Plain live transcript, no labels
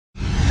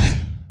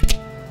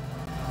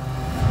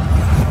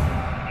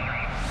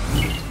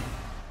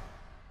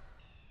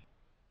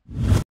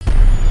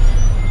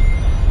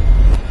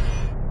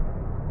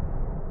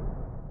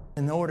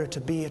in order to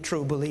be a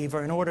true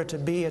believer, in order to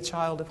be a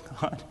child of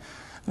God.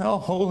 The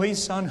Holy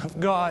Son of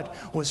God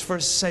was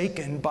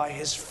forsaken by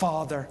His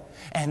Father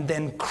and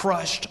then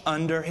crushed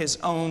under His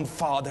own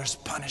Father's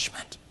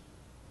punishment.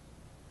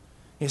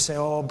 You say,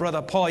 oh,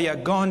 Brother Paul,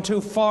 you've gone too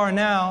far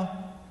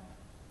now.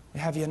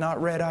 Have you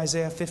not read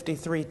Isaiah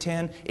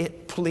 53:10?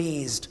 It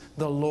pleased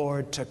the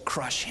Lord to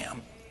crush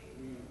Him.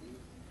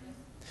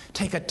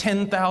 Take a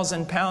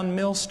 10,000-pound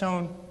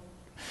millstone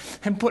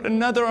and put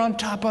another on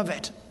top of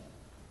it.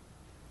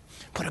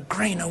 Put a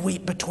grain of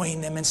wheat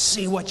between them and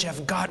see what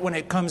you've got when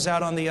it comes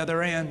out on the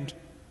other end.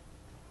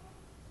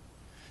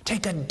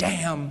 Take a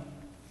dam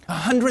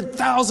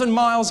 100,000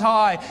 miles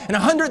high and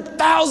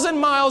 100,000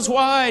 miles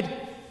wide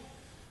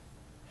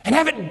and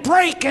have it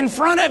break in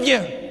front of you.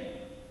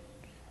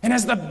 And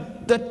as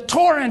the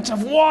torrent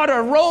of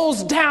water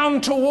rolls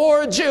down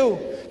towards you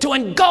to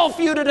engulf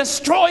you, to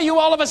destroy you,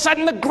 all of a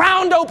sudden the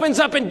ground opens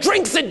up and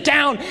drinks it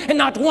down, and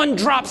not one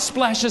drop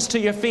splashes to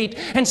your feet.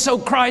 And so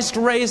Christ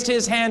raised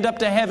His hand up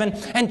to heaven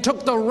and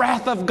took the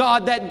wrath of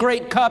God, that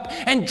great cup,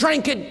 and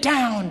drank it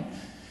down.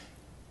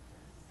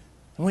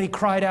 And when He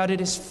cried out, "It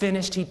is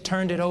finished," He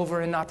turned it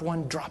over and not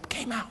one drop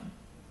came out.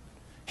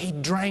 He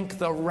drank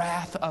the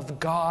wrath of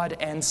God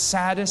and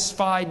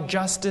satisfied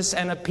justice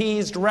and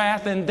appeased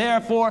wrath, and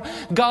therefore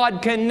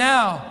God can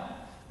now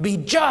be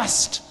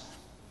just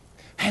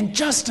and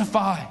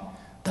justify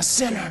the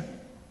sinner.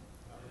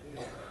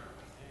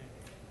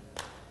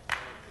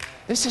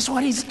 This is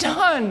what He's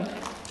done.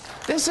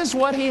 This is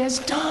what He has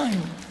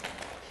done.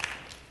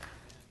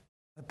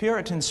 The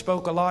Puritans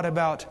spoke a lot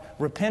about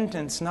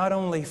repentance, not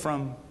only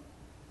from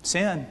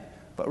sin,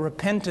 but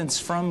repentance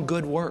from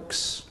good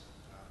works.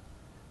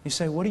 You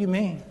say, what do you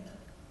mean?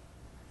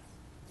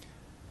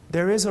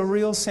 There is a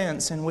real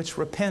sense in which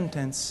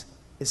repentance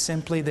is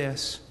simply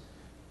this: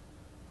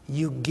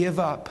 you give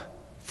up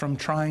from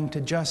trying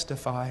to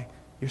justify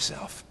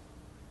yourself.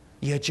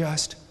 You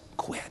just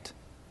quit.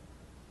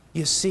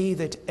 You see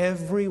that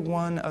every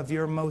one of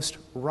your most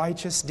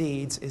righteous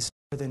deeds is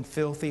better than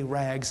filthy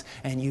rags,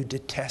 and you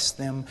detest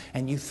them,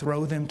 and you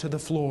throw them to the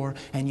floor,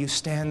 and you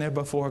stand there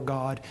before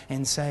God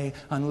and say,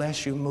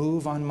 unless you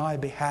move on my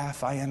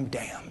behalf, I am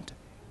damned.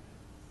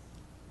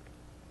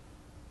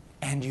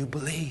 And you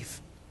believe.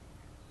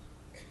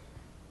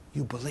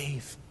 You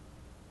believe.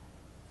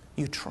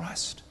 You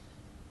trust.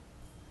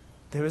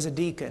 There was a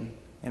deacon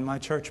in my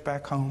church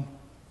back home.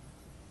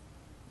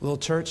 Little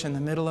church in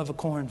the middle of a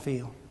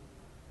cornfield.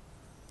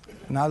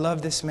 And I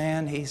love this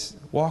man. He's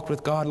walked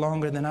with God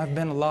longer than I've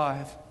been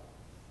alive.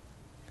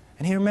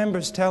 And he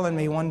remembers telling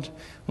me one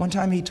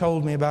time he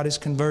told me about his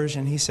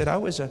conversion. He said, I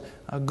was a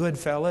good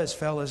fella as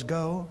fellas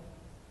go.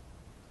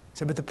 He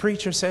said, but the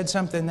preacher said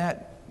something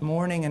that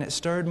morning and it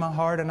stirred my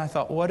heart, and I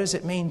thought, what does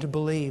it mean to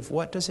believe?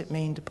 What does it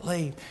mean to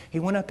believe? He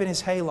went up in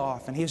his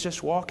hayloft and he was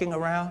just walking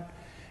around.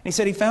 And he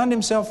said he found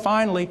himself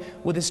finally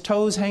with his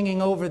toes hanging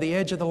over the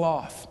edge of the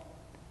loft,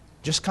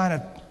 just kind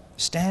of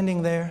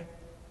standing there.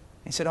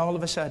 He said, all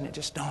of a sudden it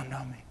just dawned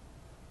on me.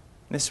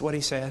 And this is what he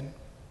said: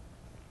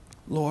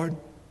 Lord,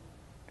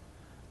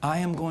 I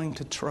am going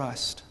to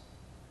trust,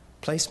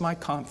 place my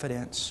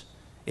confidence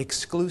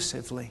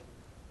exclusively,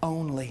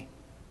 only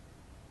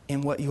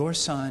in what your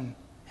Son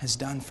has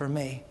done for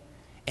me.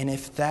 And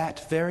if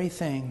that very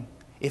thing,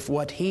 if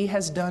what He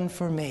has done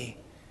for me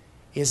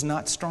is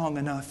not strong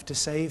enough to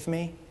save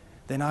me,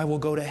 then I will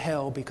go to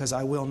hell, because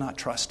I will not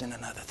trust in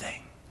another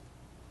thing.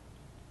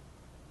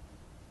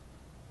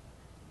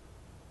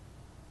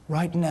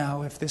 Right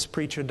now, if this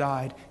preacher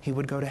died, he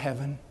would go to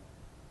heaven.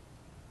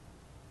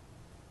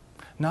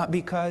 Not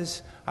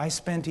because I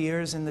spent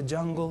years in the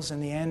jungles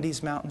and the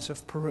Andes Mountains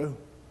of Peru.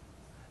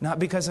 Not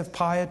because of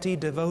piety,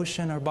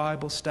 devotion, or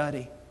Bible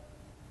study.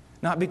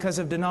 Not because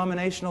of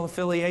denominational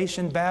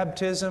affiliation,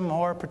 baptism,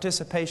 or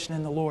participation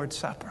in the Lord's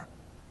Supper.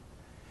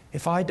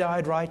 If I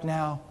died right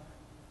now,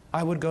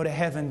 I would go to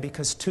heaven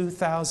because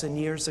 2,000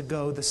 years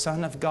ago, the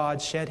Son of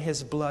God shed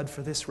His blood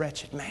for this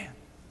wretched man.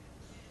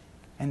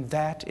 And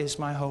that is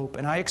my hope.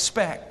 And I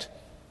expect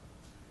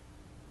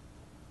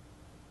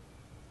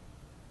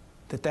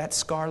that that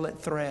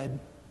scarlet thread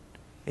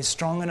is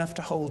strong enough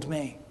to hold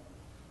me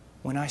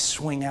when I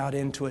swing out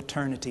into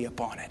eternity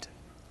upon it.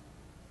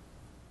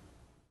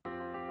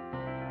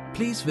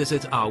 Please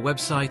visit our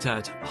website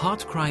at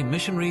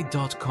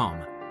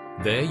heartcrymissionary.com.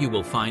 There you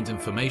will find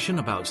information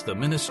about the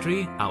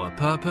ministry, our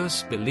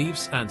purpose,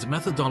 beliefs and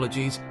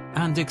methodologies,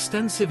 and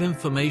extensive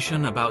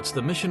information about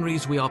the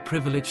missionaries we are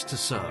privileged to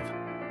serve.